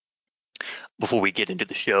Before we get into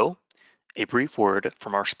the show, a brief word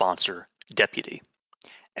from our sponsor, Deputy.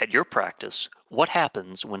 At your practice, what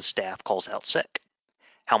happens when staff calls out sick?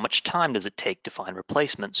 How much time does it take to find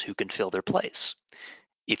replacements who can fill their place?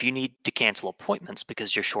 If you need to cancel appointments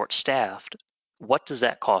because you're short-staffed, what does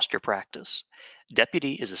that cost your practice?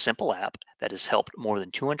 Deputy is a simple app that has helped more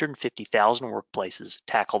than 250,000 workplaces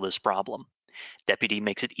tackle this problem. Deputy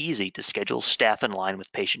makes it easy to schedule staff in line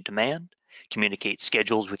with patient demand, communicate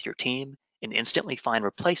schedules with your team, and instantly find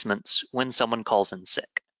replacements when someone calls in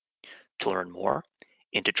sick. To learn more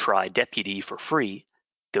and to try Deputy for free,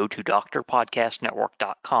 go to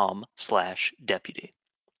drpodcastnetwork.com/deputy.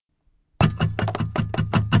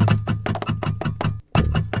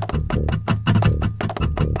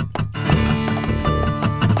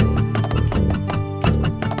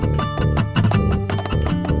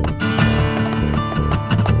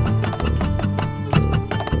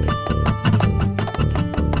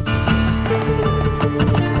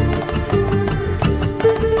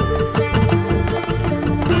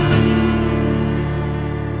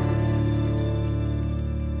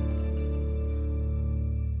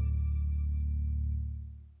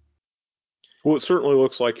 Well, it certainly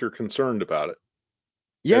looks like you're concerned about it.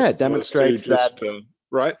 Yeah, it demonstrates that.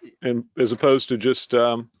 Right. And as opposed to just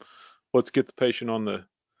let's get the patient on the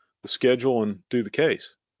schedule and do the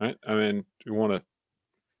case. Right. I mean, you want to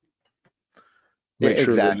make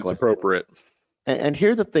sure that it's appropriate. And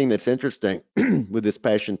here's the thing that's interesting with this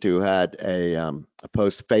patient who had a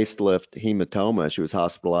post-facelift hematoma. She was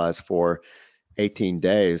hospitalized for 18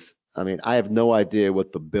 days. I mean, I have no idea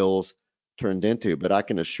what the bills turned into, but I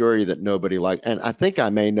can assure you that nobody and I think I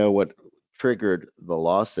may know what triggered the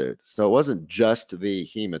lawsuit. So it wasn't just the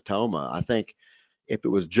hematoma. I think if it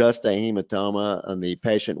was just a hematoma and the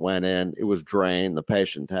patient went in, it was drained, the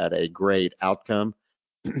patient had a great outcome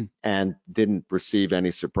and didn't receive any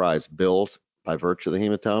surprise bills by virtue of the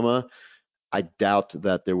hematoma, I doubt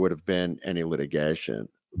that there would have been any litigation.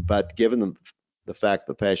 But given the fact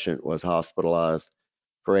the patient was hospitalized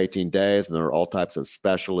for 18 days and there were all types of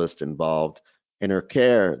specialists involved in her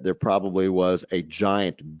care, there probably was a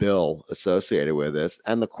giant bill associated with this.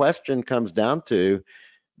 And the question comes down to,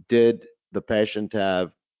 did the patient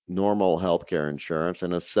have normal healthcare insurance?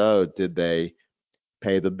 And if so, did they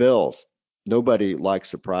pay the bills? Nobody likes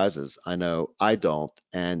surprises. I know I don't.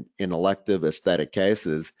 And in elective aesthetic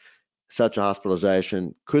cases, such a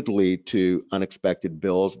hospitalization could lead to unexpected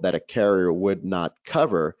bills that a carrier would not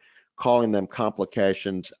cover, calling them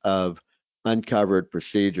complications of uncovered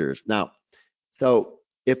procedures. Now, so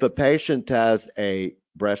if a patient has a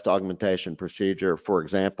breast augmentation procedure, for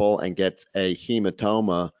example, and gets a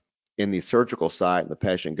hematoma in the surgical site, and the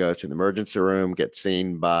patient goes to the emergency room, gets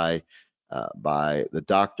seen by the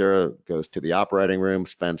doctor, goes to the operating room,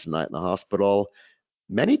 spends the night in the hospital,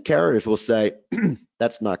 many carriers will say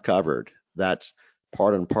that's not covered. That's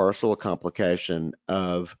part and parcel complication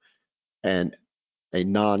of a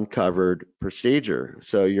non-covered procedure.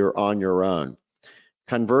 So you're on your own.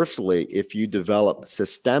 Conversely, if you develop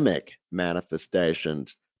systemic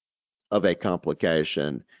manifestations of a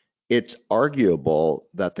complication, it's arguable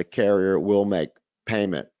that the carrier will make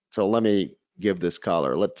payment. So let me give this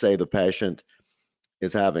color. Let's say the patient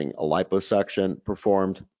is having a liposuction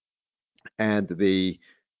performed and the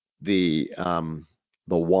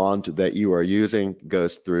wand that you are using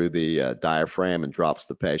goes through the diaphragm and drops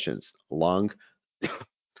the patient's lung.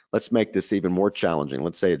 Let's make this even more challenging.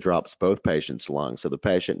 Let's say it drops both patients' lungs. So the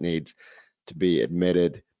patient needs to be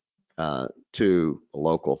admitted to a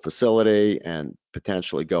local facility and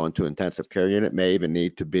potentially go into intensive care unit, may even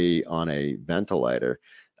need to be on a ventilator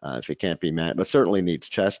if it can't be managed, but certainly needs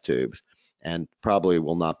chest tubes and probably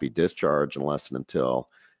will not be discharged unless and until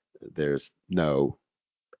there's no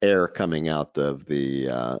air coming out of the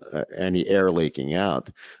any air leaking out.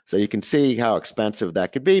 So you can see how expensive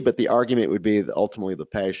that could be, but the argument would be that ultimately the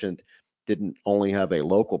patient didn't only have a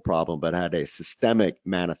local problem, but had a systemic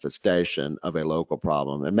manifestation of a local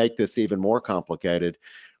problem. And make this even more complicated,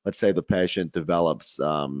 let's say the patient develops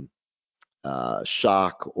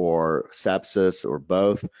shock or sepsis or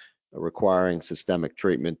both, requiring systemic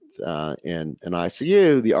treatment in an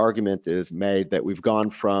ICU. The argument is made that we've gone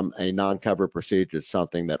from a non-covered procedure to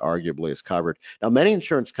something that arguably is covered. Now, many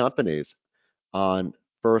insurance companies on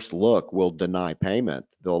first look will deny payment.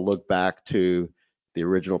 They'll look back to the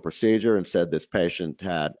original procedure and said this patient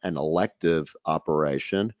had an elective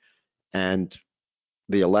operation and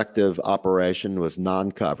the elective operation was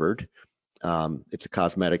non-covered. It's a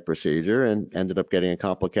cosmetic procedure and ended up getting a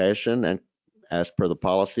complication, and as per the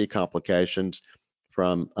policy, complications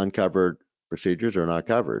from uncovered procedures are not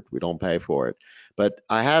covered. We don't pay for it. But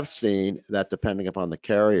I have seen that depending upon the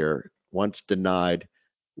carrier, once denied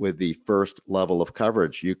with the first level of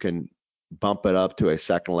coverage, you can bump it up to a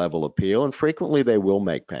second level appeal, and frequently they will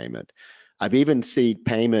make payment. I've even seen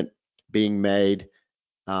payment being made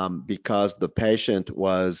because the patient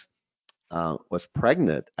was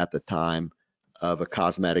pregnant at the time of a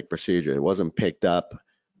cosmetic procedure. It wasn't picked up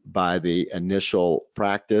by the initial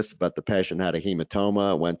practice, but the patient had a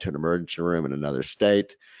hematoma, went to an emergency room in another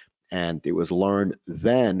state, and it was learned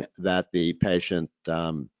then that the patient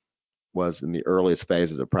was in the earliest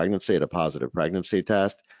phases of pregnancy, at a positive pregnancy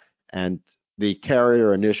test, and the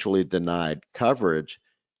carrier initially denied coverage,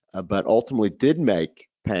 but ultimately did make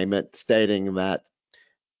payment, stating that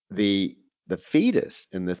the fetus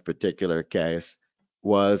in this particular case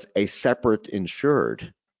was a separate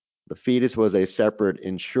insured. The fetus was a separate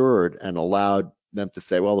insured, and allowed them to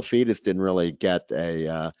say, well, the fetus didn't really get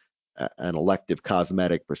an elective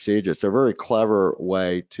cosmetic procedure. So a very clever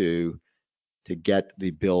way to get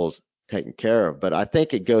the bills taken care of. But I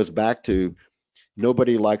think it goes back to,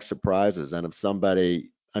 nobody likes surprises, and if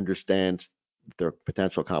somebody understands their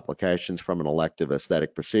potential complications from an elective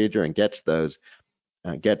aesthetic procedure and gets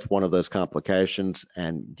one of those complications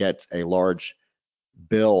and gets a large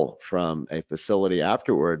bill from a facility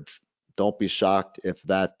afterwards, don't be shocked if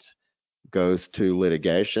that goes to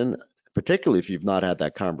litigation, particularly if you've not had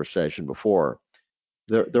that conversation before.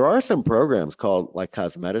 There are some programs called like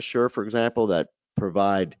CosmetiSure, for example, that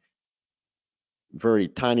provide very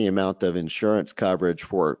tiny amount of insurance coverage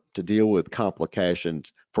to deal with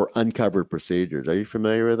complications for uncovered procedures. Are you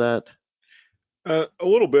familiar with that? A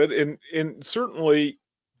little bit, and certainly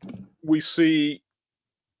we see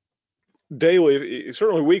daily,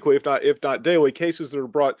 certainly weekly, if not daily, cases that are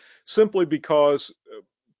brought simply because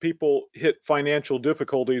people hit financial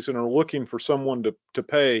difficulties and are looking for someone to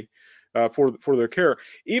pay for their care.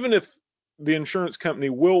 Even if the insurance company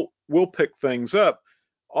will pick things up,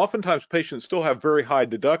 oftentimes patients still have very high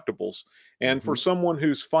deductibles, and for someone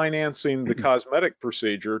who's financing the cosmetic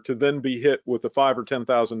procedure to then be hit with a $5,000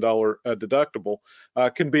 or $10,000 deductible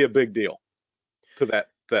can be a big deal to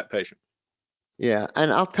that patient. Yeah,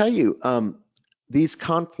 and I'll tell you, these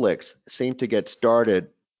conflicts seem to get started.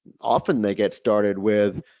 Often they get started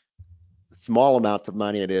with small amounts of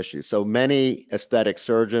money at issue. So many aesthetic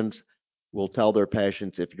surgeons will tell their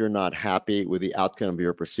patients, if you're not happy with the outcome of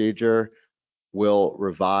your procedure, we'll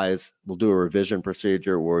do a revision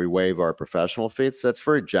procedure where we waive our professional fees. That's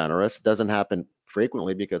very generous. It doesn't happen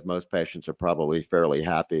frequently because most patients are probably fairly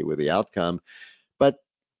happy with the outcome, but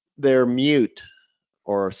they're mute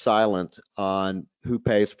or silent on who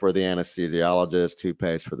pays for the anesthesiologist, who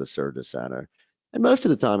pays for the surgery center. And most of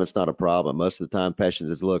the time, it's not a problem. Most of the time, patients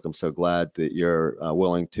is, look, I'm so glad that you're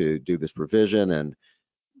willing to do this revision and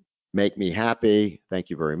make me happy. Thank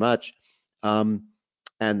you very much.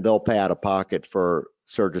 And they'll pay out of pocket for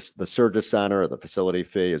the surgery center, the facility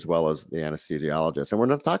fee, as well as the anesthesiologist. And we're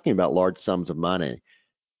not talking about large sums of money.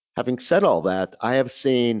 Having said all that, I have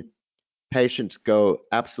seen patients go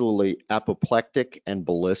absolutely apoplectic and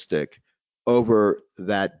ballistic over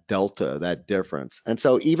that delta, that difference. And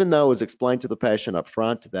so even though it was explained to the patient up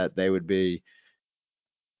front that they would be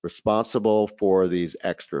responsible for these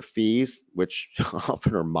extra fees, which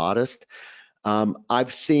often are modest,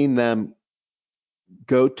 I've seen them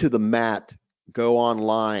go to the mat, go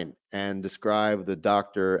online, and describe the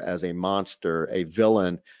doctor as a monster, a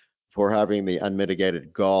villain, for having the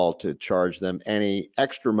unmitigated gall to charge them any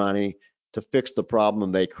extra money to fix the problem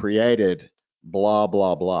they created, blah,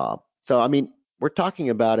 blah, blah. So, I mean, we're talking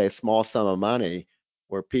about a small sum of money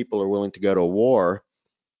where people are willing to go to war.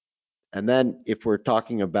 And then if we're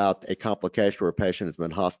talking about a complication where a patient has been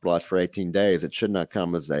hospitalized for 18 days, it should not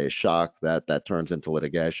come as a shock that turns into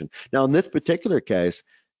litigation. Now, in this particular case,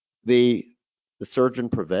 the surgeon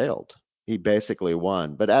prevailed. He basically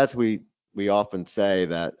won. But as we often say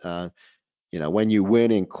that, when you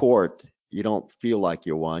win in court, you don't feel like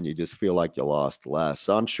you won, you just feel like you lost less.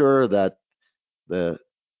 So I'm sure that the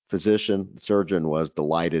surgeon was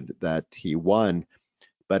delighted that he won.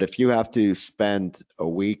 But if you have to spend a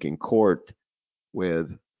week in court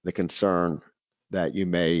with the concern that you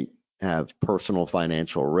may have personal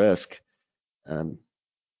financial risk. And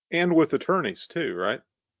with attorneys too, right?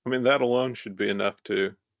 I mean, that alone should be enough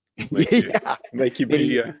to make you be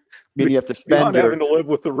you have to spend beyond having to live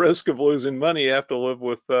with the risk of losing money. You have to live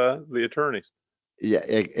with the attorneys. Yeah,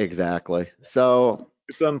 exactly. So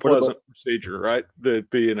it's unpleasant procedure, right? To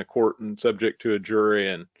be in a court and subject to a jury.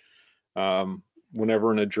 And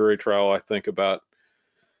whenever in a jury trial, I think about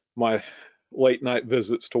my late night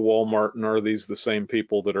visits to Walmart, and are these the same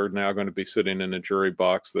people that are now going to be sitting in a jury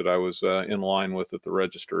box that I was in line with at the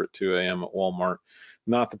register at 2 a.m. at Walmart?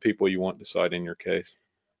 Not the people you want deciding your case.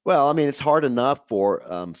 Well, I mean, it's hard enough for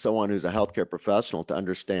someone who's a healthcare professional to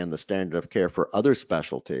understand the standard of care for other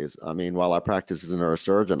specialties. I mean, while I practice as a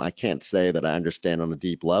neurosurgeon, I can't say that I understand on a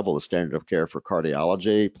deep level the standard of care for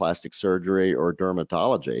cardiology, plastic surgery, or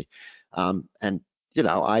dermatology. And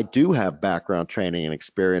I do have background training and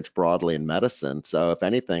experience broadly in medicine. So if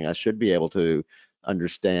anything, I should be able to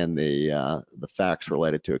understand the facts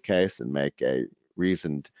related to a case and make a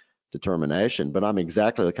reasoned determination. But I'm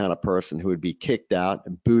exactly the kind of person who would be kicked out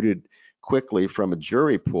and booted quickly from a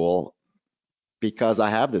jury pool because I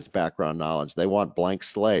have this background knowledge. They want blank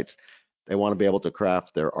slates. They want to be able to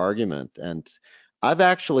craft their argument. And I've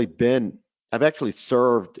actually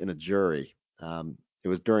served in a jury. It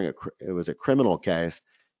was a criminal case.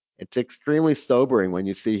 It's extremely sobering when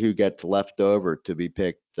you see who gets left over to be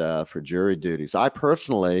picked for jury duties. I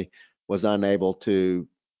personally was unable to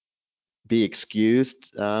be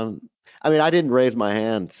excused. I mean, I didn't raise my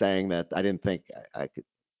hand saying that I didn't think I could,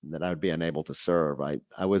 that I would be unable to serve. I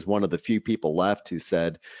was one of the few people left who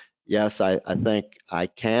said, yes, I think I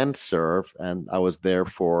can serve, and I was there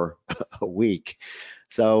for a week.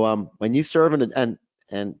 So when you serve and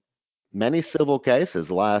many civil cases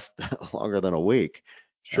last longer than a week.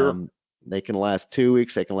 Sure. They can last 2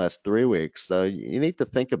 weeks, they can last 3 weeks. So you need to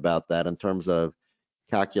think about that in terms of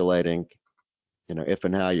calculating if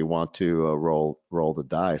and how you want to roll the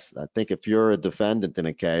dice. I think if you're a defendant in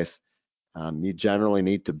a case, you generally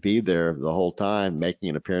need to be there the whole time, making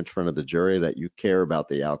an appearance in front of the jury that you care about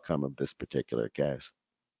the outcome of this particular case.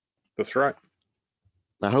 That's right.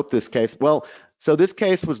 I hope so this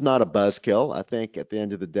case was not a buzzkill. I think at the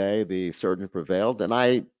end of the day, the surgeon prevailed, and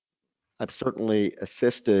I've certainly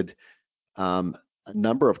assisted a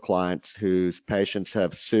number of clients whose patients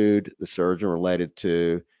have sued the surgeon related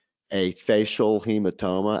to a facial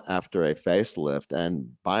hematoma after a facelift. And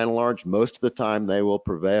by and large, most of the time they will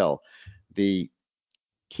prevail. The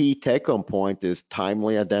key take home point is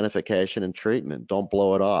timely identification and treatment. Don't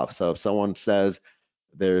blow it off. So if someone says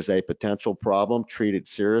there's a potential problem, treat it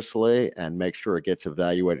seriously and make sure it gets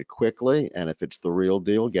evaluated quickly. And if it's the real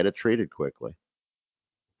deal, get it treated quickly.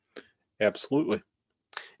 Absolutely.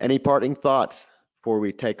 Any parting thoughts before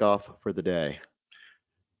we take off for the day?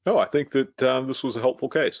 No, I think that this was a helpful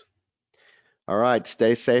case. All right,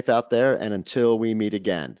 stay safe out there, and until we meet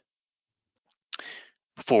again.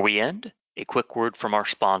 Before we end, a quick word from our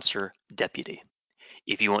sponsor, Deputy.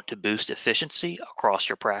 If you want to boost efficiency across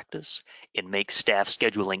your practice and make staff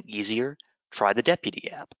scheduling easier, try the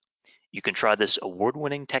Deputy app. You can try this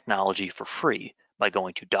award-winning technology for free by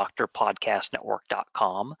going to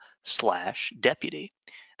drpodcastnetwork.com/deputy.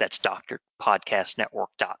 That's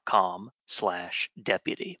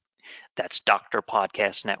drpodcastnetwork.com/deputy. That's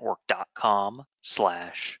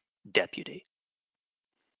drpodcastnetwork.com/deputy.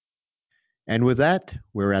 And with that,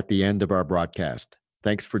 we're at the end of our broadcast.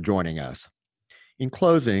 Thanks for joining us. In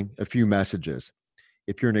closing, a few messages.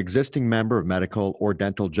 If you're an existing member of medical or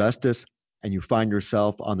dental justice and you find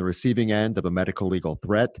yourself on the receiving end of a medical legal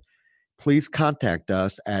threat, please contact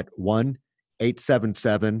us at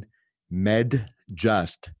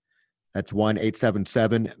 1-877-MED-JUST. That's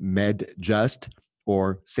 1-877-MED-JUST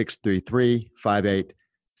or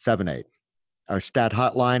 633-5878. Our STAT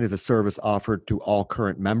hotline is a service offered to all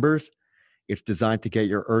current members. It's designed to get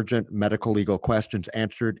your urgent medical legal questions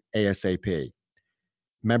answered ASAP.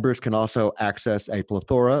 Members can also access a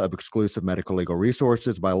plethora of exclusive medical legal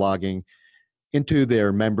resources by logging into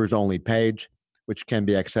their members-only page, which can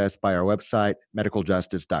be accessed by our website,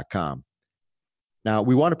 medicaljustice.com. Now,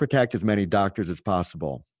 we want to protect as many doctors as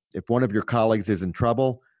possible. If one of your colleagues is in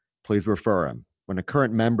trouble, please refer him. When a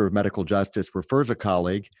current member of Medical Justice refers a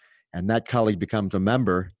colleague and that colleague becomes a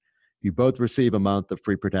member, you both receive a month of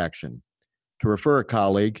free protection. To refer a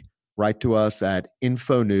colleague, write to us at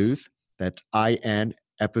InfoNews, that's IN,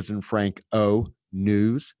 F as in Frank, O,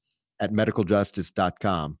 news, at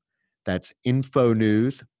medicaljustice.com. That's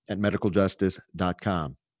InfoNews at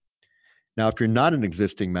medicaljustice.com. Now, if you're not an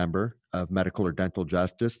existing member of Medical or Dental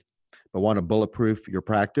Justice, but want to bulletproof your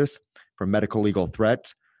practice from medical legal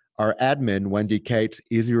threats, our admin, Wendy Cates,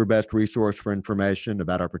 is your best resource for information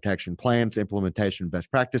about our protection plans, implementation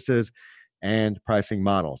best practices, and pricing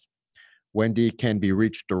models. Wendy can be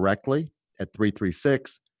reached directly at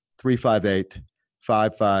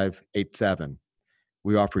 336-358-5587.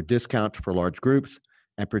 We offer discounts for large groups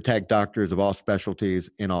and protect doctors of all specialties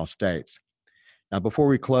in all states. Now, before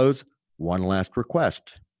we close, one last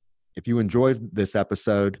request. If you enjoyed this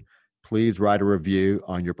episode, please write a review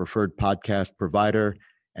on your preferred podcast provider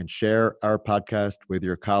and share our podcast with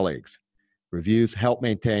your colleagues. Reviews help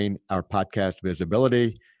maintain our podcast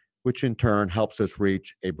visibility, which in turn helps us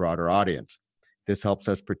reach a broader audience. This helps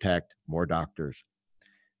us protect more doctors.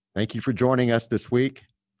 Thank you for joining us this week.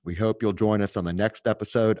 We hope you'll join us on the next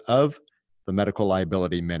episode of the Medical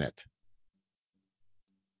Liability Minute.